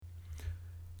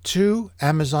2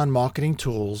 Amazon marketing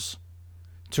tools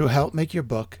to help make your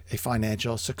book a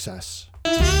financial success.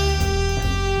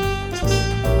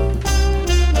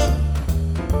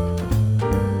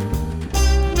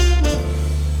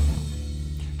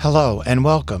 Hello and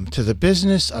welcome to the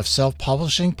Business of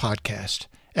Self-Publishing podcast,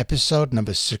 episode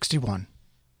number 61.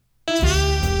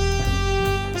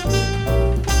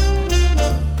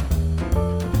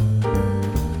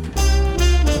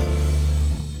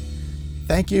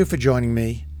 Thank you for joining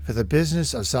me for the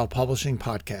Business of Self-Publishing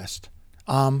podcast.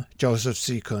 I'm Joseph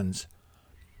C. Kunz.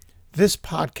 This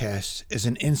podcast is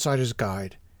an insider's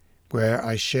guide where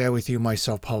I share with you my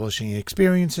self-publishing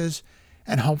experiences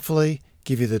and hopefully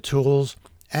give you the tools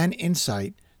and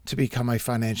insight to become a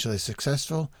financially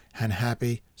successful and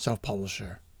happy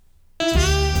self-publisher.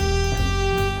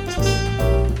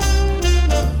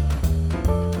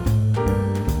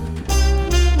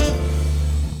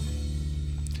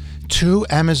 Two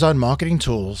Amazon marketing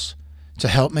tools to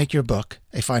help make your book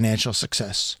a financial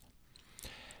success.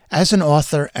 As an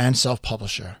author and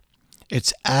self-publisher,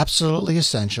 it's absolutely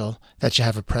essential that you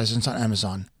have a presence on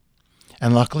Amazon.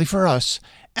 And luckily for us,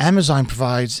 Amazon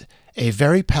provides a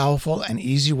very powerful and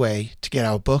easy way to get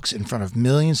our books in front of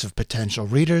millions of potential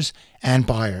readers and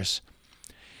buyers.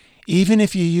 Even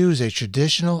if you use a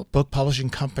traditional book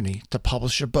publishing company to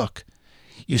publish your book,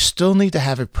 you still need to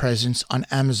have a presence on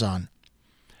Amazon,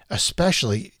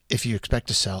 especially if you expect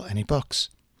to sell any books.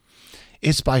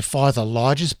 It's by far the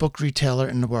largest book retailer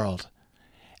in the world.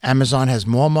 Amazon has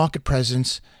more market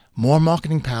presence, more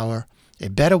marketing power, a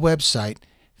better website,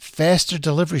 faster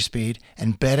delivery speed,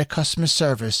 and better customer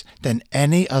service than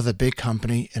any other big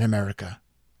company in America.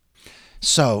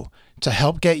 So, to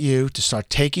help get you to start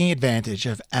taking advantage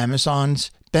of Amazon's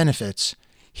benefits,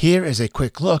 here is a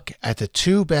quick look at the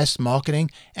 2 best marketing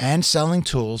and selling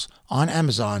tools on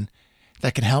Amazon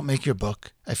that can help make your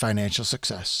book a financial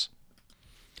success.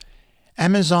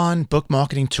 Amazon Book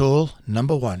Marketing Tool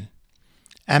number 1,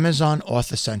 Amazon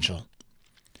Author Central.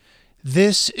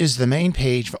 This is the main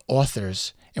page for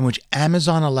authors in which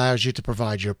Amazon allows you to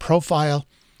provide your profile,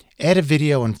 add a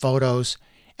video and photos,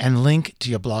 and link to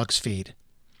your blog's feed.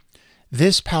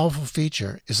 This powerful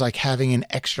feature is like having an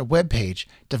extra web page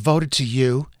devoted to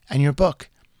you and your book.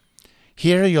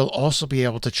 Here you'll also be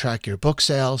able to track your book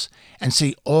sales and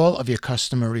see all of your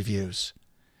customer reviews.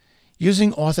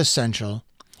 Using Author Central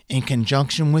in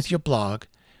conjunction with your blog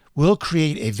will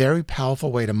create a very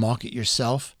powerful way to market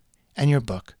yourself and your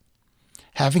book.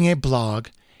 Having a blog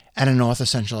and an Author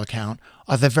Central account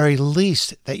are the very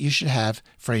least that you should have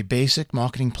for a basic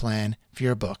marketing plan for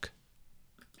your book.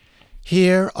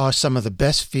 Here are some of the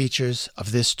best features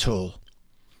of this tool.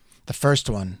 The first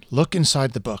one, look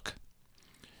inside the book.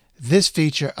 This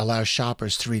feature allows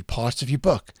shoppers to read parts of your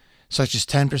book, such as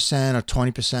 10% or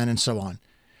 20% and so on.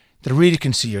 The reader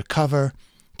can see your cover,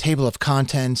 table of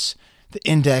contents, the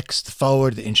index, the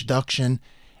foreword, the introduction,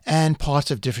 and parts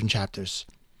of different chapters.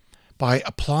 By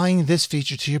applying this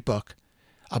feature to your book,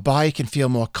 a buyer can feel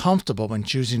more comfortable when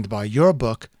choosing to buy your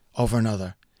book over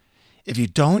another. If you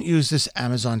don't use this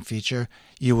Amazon feature,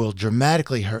 you will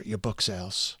dramatically hurt your book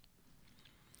sales.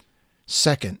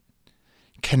 Second,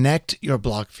 connect your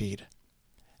blog feed.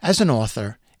 As an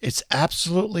author, it's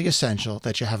absolutely essential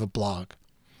that you have a blog.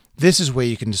 This is where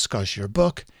you can discuss your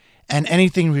book and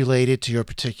anything related to your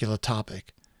particular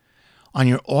topic. On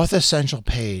your Author Central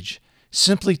page,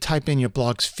 simply type in your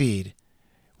blog's feed,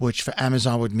 which for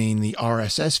Amazon would mean the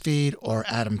RSS feed or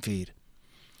Atom feed.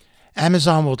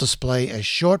 Amazon will display a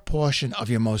short portion of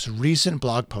your most recent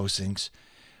blog postings,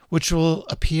 which will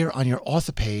appear on your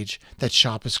author page that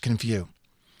shoppers can view.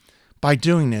 By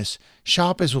doing this,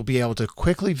 shoppers will be able to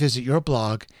quickly visit your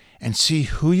blog and see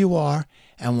who you are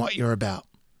and what you're about.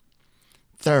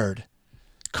 Third,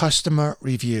 customer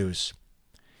reviews.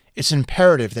 It's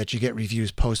imperative that you get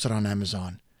reviews posted on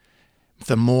Amazon.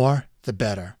 The more, the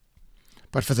better.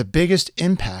 But for the biggest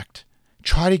impact,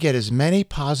 try to get as many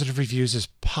positive reviews as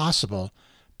possible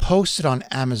posted on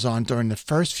Amazon during the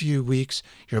first few weeks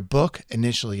your book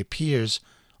initially appears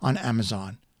on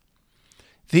Amazon.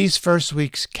 These first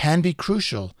weeks can be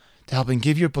crucial to helping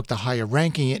give your book the higher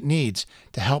ranking it needs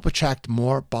to help attract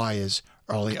more buyers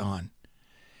early on.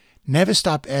 Never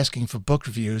stop asking for book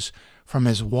reviews from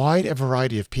as wide a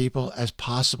variety of people as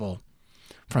possible,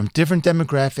 from different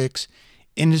demographics,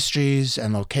 industries,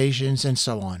 and locations, and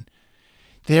so on.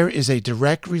 There is a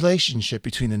direct relationship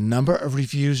between the number of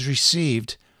reviews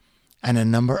received and the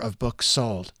number of books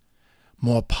sold.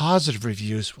 More positive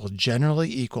reviews will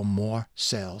generally equal more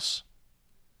sales.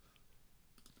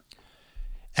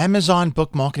 Amazon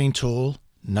Book Marketing Tool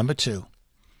number 2.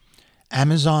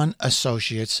 Amazon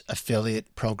Associates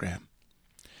Affiliate Program.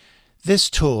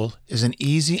 This tool is an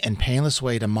easy and painless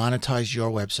way to monetize your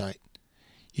website.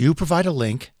 You provide a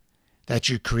link that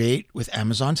you create with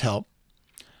Amazon's help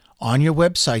on your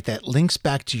website that links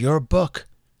back to your book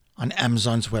on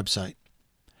Amazon's website.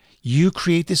 You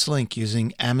create this link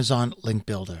using Amazon Link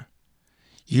Builder.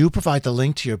 You provide the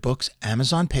link to your book's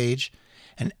Amazon page,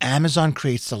 and Amazon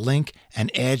creates the link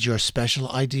and adds your special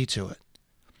ID to it.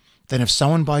 Then if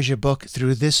someone buys your book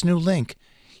through this new link,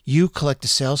 you collect a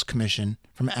sales commission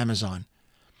from Amazon.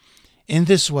 In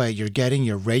this way, you're getting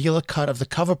your regular cut of the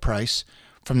cover price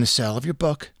from the sale of your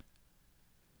book,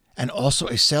 and also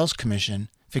a sales commission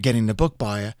for getting the book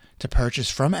buyer to purchase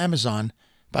from Amazon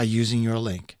by using your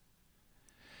link.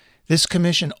 This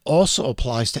commission also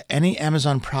applies to any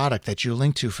Amazon product that you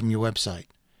link to from your website.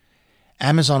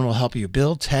 Amazon will help you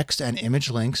build text and image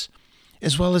links,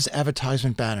 as well as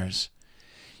advertisement banners.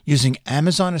 Using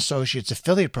Amazon Associates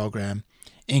affiliate program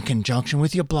in conjunction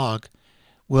with your blog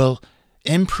will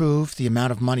improve the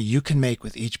amount of money you can make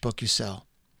with each book you sell.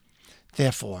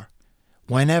 Therefore,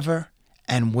 whenever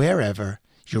and wherever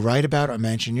you write about or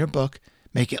mention your book,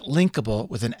 make it linkable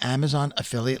with an Amazon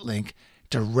affiliate link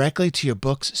directly to your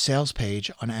book's sales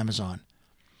page on Amazon.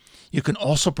 You can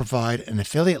also provide an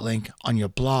affiliate link on your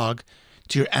blog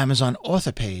to your Amazon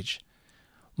author page.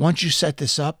 Once you set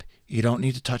this up, you don't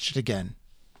need to touch it again.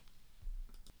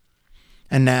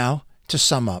 And now, to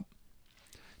sum up.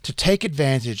 To take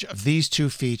advantage of these two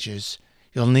features,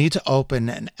 you'll need to open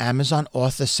an Amazon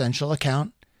Author Central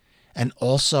account and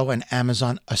also an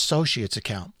Amazon Associates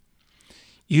account.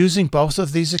 Using both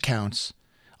of these accounts,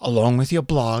 along with your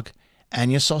blog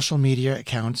and your social media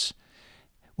accounts,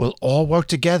 will all work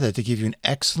together to give you an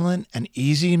excellent and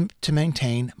easy to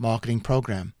maintain marketing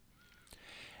program.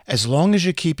 As long as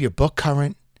you keep your book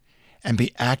current and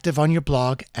be active on your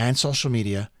blog and social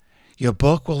media, your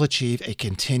book will achieve a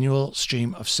continual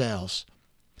stream of sales.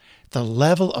 The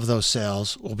level of those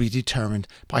sales will be determined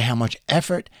by how much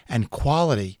effort and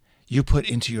quality you put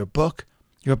into your book,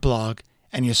 your blog,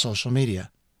 and your social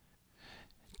media.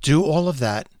 Do all of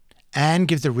that and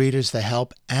give the readers the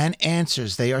help and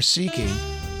answers they are seeking,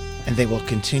 and they will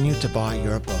continue to buy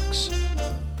your books.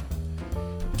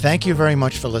 Thank you very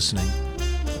much for listening.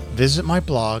 Visit my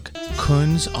blog,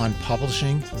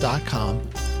 kunzonpublishing.com,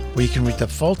 where you can read the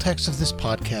full text of this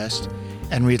podcast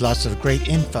and read lots of great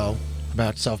info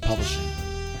about self-publishing.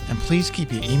 And please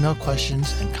keep your email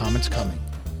questions and comments coming.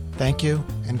 Thank you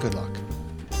and good luck.